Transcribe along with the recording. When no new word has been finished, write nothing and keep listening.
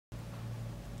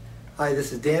Hi,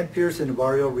 this is Dan Pearson of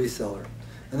REO Reseller.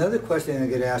 Another question I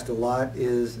get asked a lot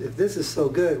is, if this is so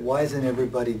good, why isn't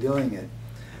everybody doing it?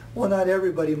 Well, not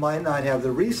everybody might not have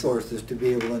the resources to be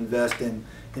able to invest in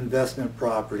investment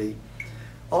property.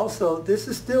 Also, this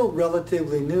is still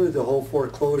relatively new. The whole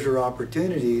foreclosure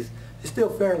opportunities is still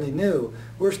fairly new.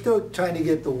 We're still trying to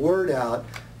get the word out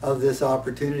of this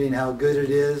opportunity and how good it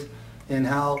is and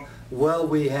how well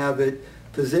we have it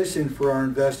positioned for our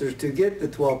investors to get the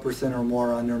 12% or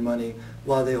more on their money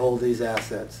while they hold these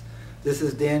assets. This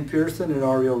is Dan Pearson at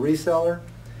REO Reseller.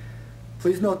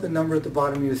 Please note the number at the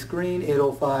bottom of your screen,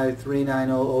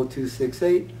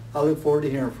 805-390-0268. I look forward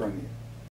to hearing from you.